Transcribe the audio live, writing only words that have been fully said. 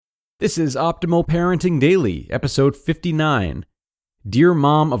This is Optimal Parenting Daily, episode 59. Dear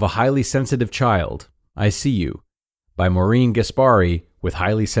Mom of a Highly Sensitive Child, I See You, by Maureen Gaspari with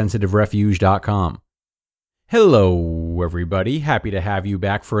HighlySensitiveRefuge.com. Hello, everybody. Happy to have you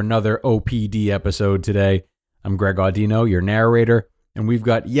back for another OPD episode today. I'm Greg Audino, your narrator, and we've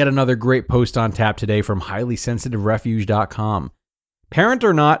got yet another great post on tap today from HighlySensitiveRefuge.com. Parent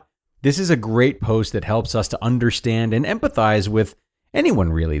or not, this is a great post that helps us to understand and empathize with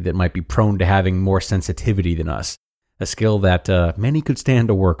anyone really that might be prone to having more sensitivity than us, a skill that many could stand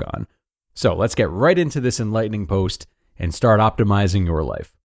to work on. So let's get right into this enlightening post and start optimizing your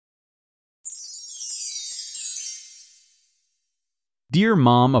life. Dear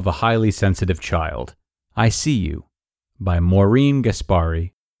Mom of a Highly Sensitive Child, I See You, by Maureen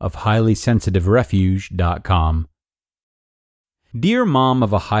Gaspari of HighlySensitiveRefuge.com. Dear Mom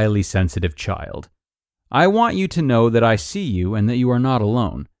of a Highly Sensitive Child, I want you to know that I see you and that you are not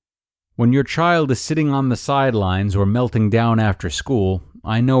alone. When your child is sitting on the sidelines or melting down after school,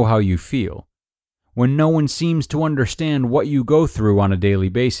 I know how you feel. When no one seems to understand what you go through on a daily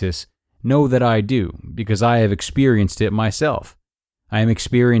basis, know that I do, because I have experienced it myself. I am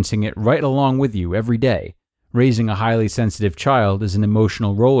experiencing it right along with you every day. Raising a highly sensitive child is an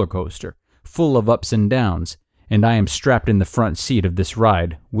emotional roller coaster, full of ups and downs, and I am strapped in the front seat of this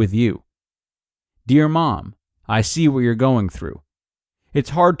ride with you. Dear Mom, I see what you're going through. It's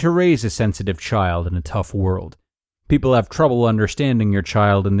hard to raise a sensitive child in a tough world. People have trouble understanding your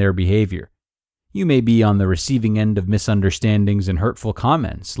child and their behavior. You may be on the receiving end of misunderstandings and hurtful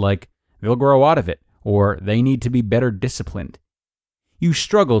comments like, they'll grow out of it, or they need to be better disciplined. You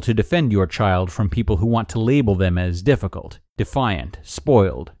struggle to defend your child from people who want to label them as difficult, defiant,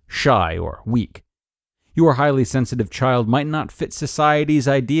 spoiled, shy, or weak. Your highly sensitive child might not fit society's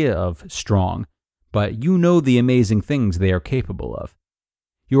idea of strong, but you know the amazing things they are capable of.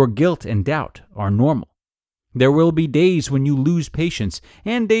 Your guilt and doubt are normal. There will be days when you lose patience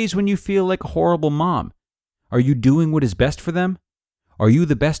and days when you feel like a horrible mom. Are you doing what is best for them? Are you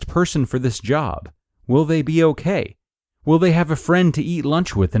the best person for this job? Will they be okay? Will they have a friend to eat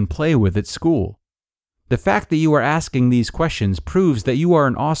lunch with and play with at school? The fact that you are asking these questions proves that you are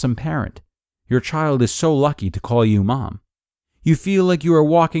an awesome parent. Your child is so lucky to call you mom. You feel like you are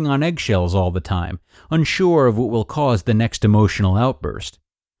walking on eggshells all the time, unsure of what will cause the next emotional outburst.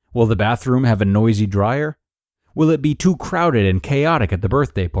 Will the bathroom have a noisy dryer? Will it be too crowded and chaotic at the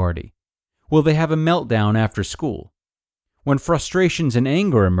birthday party? Will they have a meltdown after school? When frustrations and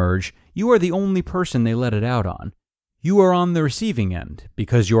anger emerge, you are the only person they let it out on. You are on the receiving end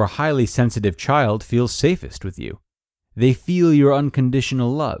because your highly sensitive child feels safest with you. They feel your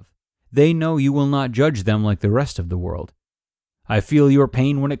unconditional love. They know you will not judge them like the rest of the world. I feel your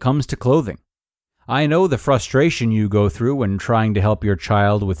pain when it comes to clothing. I know the frustration you go through when trying to help your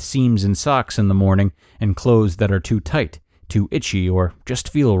child with seams in socks in the morning and clothes that are too tight, too itchy, or just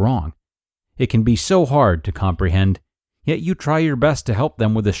feel wrong. It can be so hard to comprehend, yet you try your best to help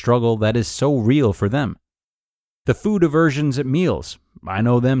them with a struggle that is so real for them. The food aversions at meals, I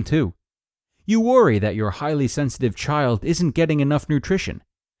know them too. You worry that your highly sensitive child isn't getting enough nutrition.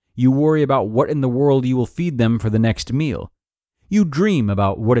 You worry about what in the world you will feed them for the next meal. You dream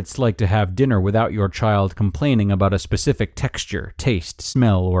about what it's like to have dinner without your child complaining about a specific texture, taste,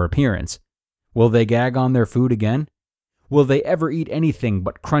 smell, or appearance. Will they gag on their food again? Will they ever eat anything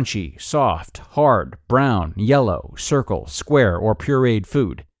but crunchy, soft, hard, brown, yellow, circle, square, or pureed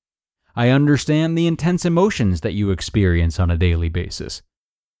food? I understand the intense emotions that you experience on a daily basis.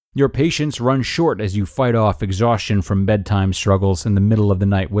 Your patience runs short as you fight off exhaustion from bedtime struggles and the middle of the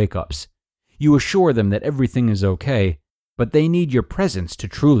night wake-ups. You assure them that everything is okay, but they need your presence to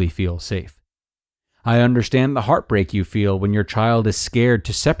truly feel safe. I understand the heartbreak you feel when your child is scared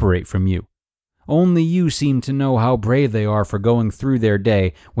to separate from you. Only you seem to know how brave they are for going through their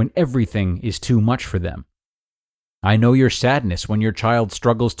day when everything is too much for them. I know your sadness when your child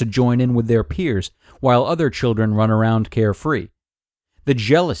struggles to join in with their peers while other children run around carefree. The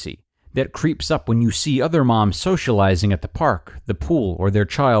jealousy that creeps up when you see other moms socializing at the park, the pool, or their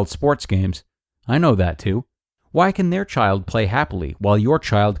child's sports games. I know that too. Why can their child play happily while your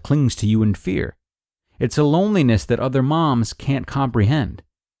child clings to you in fear? It's a loneliness that other moms can't comprehend.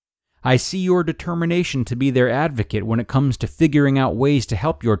 I see your determination to be their advocate when it comes to figuring out ways to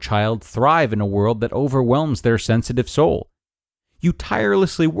help your child thrive in a world that overwhelms their sensitive soul. You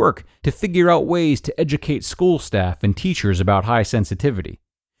tirelessly work to figure out ways to educate school staff and teachers about high sensitivity.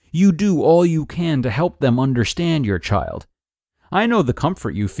 You do all you can to help them understand your child. I know the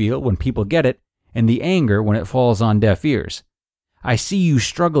comfort you feel when people get it, and the anger when it falls on deaf ears. I see you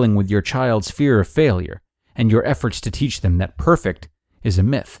struggling with your child's fear of failure, and your efforts to teach them that perfect is a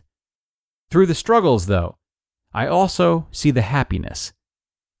myth. Through the struggles, though, I also see the happiness.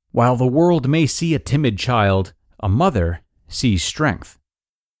 While the world may see a timid child, a mother sees strength.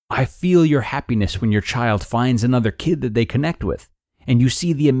 I feel your happiness when your child finds another kid that they connect with, and you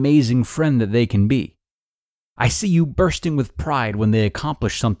see the amazing friend that they can be. I see you bursting with pride when they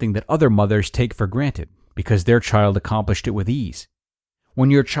accomplish something that other mothers take for granted because their child accomplished it with ease. When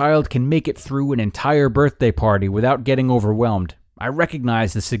your child can make it through an entire birthday party without getting overwhelmed, I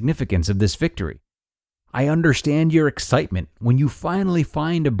recognize the significance of this victory. I understand your excitement when you finally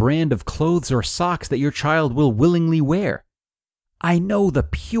find a brand of clothes or socks that your child will willingly wear. I know the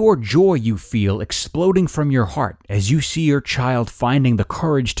pure joy you feel exploding from your heart as you see your child finding the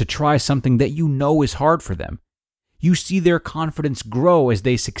courage to try something that you know is hard for them. You see their confidence grow as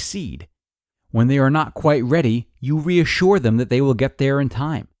they succeed. When they are not quite ready, you reassure them that they will get there in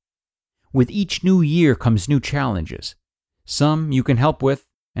time. With each new year comes new challenges. Some you can help with,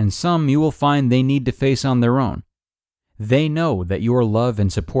 and some you will find they need to face on their own. They know that your love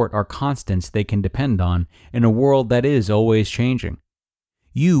and support are constants they can depend on in a world that is always changing.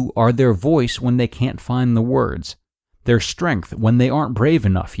 You are their voice when they can't find the words, their strength when they aren't brave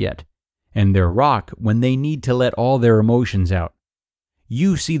enough yet, and their rock when they need to let all their emotions out.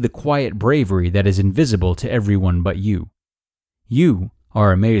 You see the quiet bravery that is invisible to everyone but you. You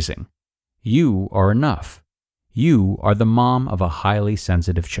are amazing. You are enough. You are the mom of a highly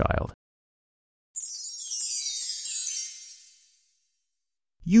sensitive child.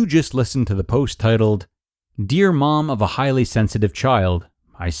 You just listened to the post titled, Dear Mom of a Highly Sensitive Child,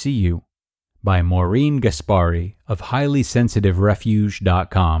 I See You, by Maureen Gaspari of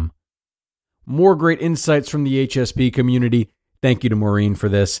HighlySensitiveRefuge.com. More great insights from the HSP community. Thank you to Maureen for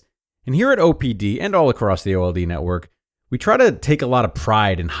this. And here at OPD and all across the OLD network, we try to take a lot of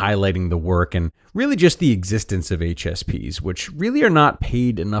pride in highlighting the work and really just the existence of HSPs, which really are not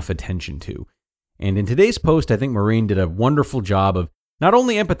paid enough attention to. And in today's post, I think Maureen did a wonderful job of not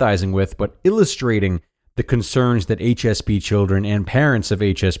only empathizing with, but illustrating the concerns that HSP children and parents of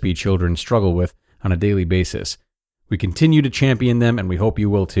HSP children struggle with on a daily basis. We continue to champion them, and we hope you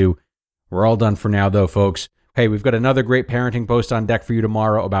will too. We're all done for now, though, folks. Hey, we've got another great parenting post on deck for you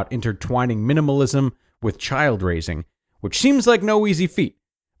tomorrow about intertwining minimalism with child raising, which seems like no easy feat,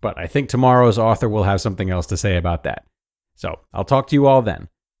 but I think tomorrow's author will have something else to say about that. So I'll talk to you all then,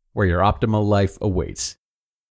 where your optimal life awaits.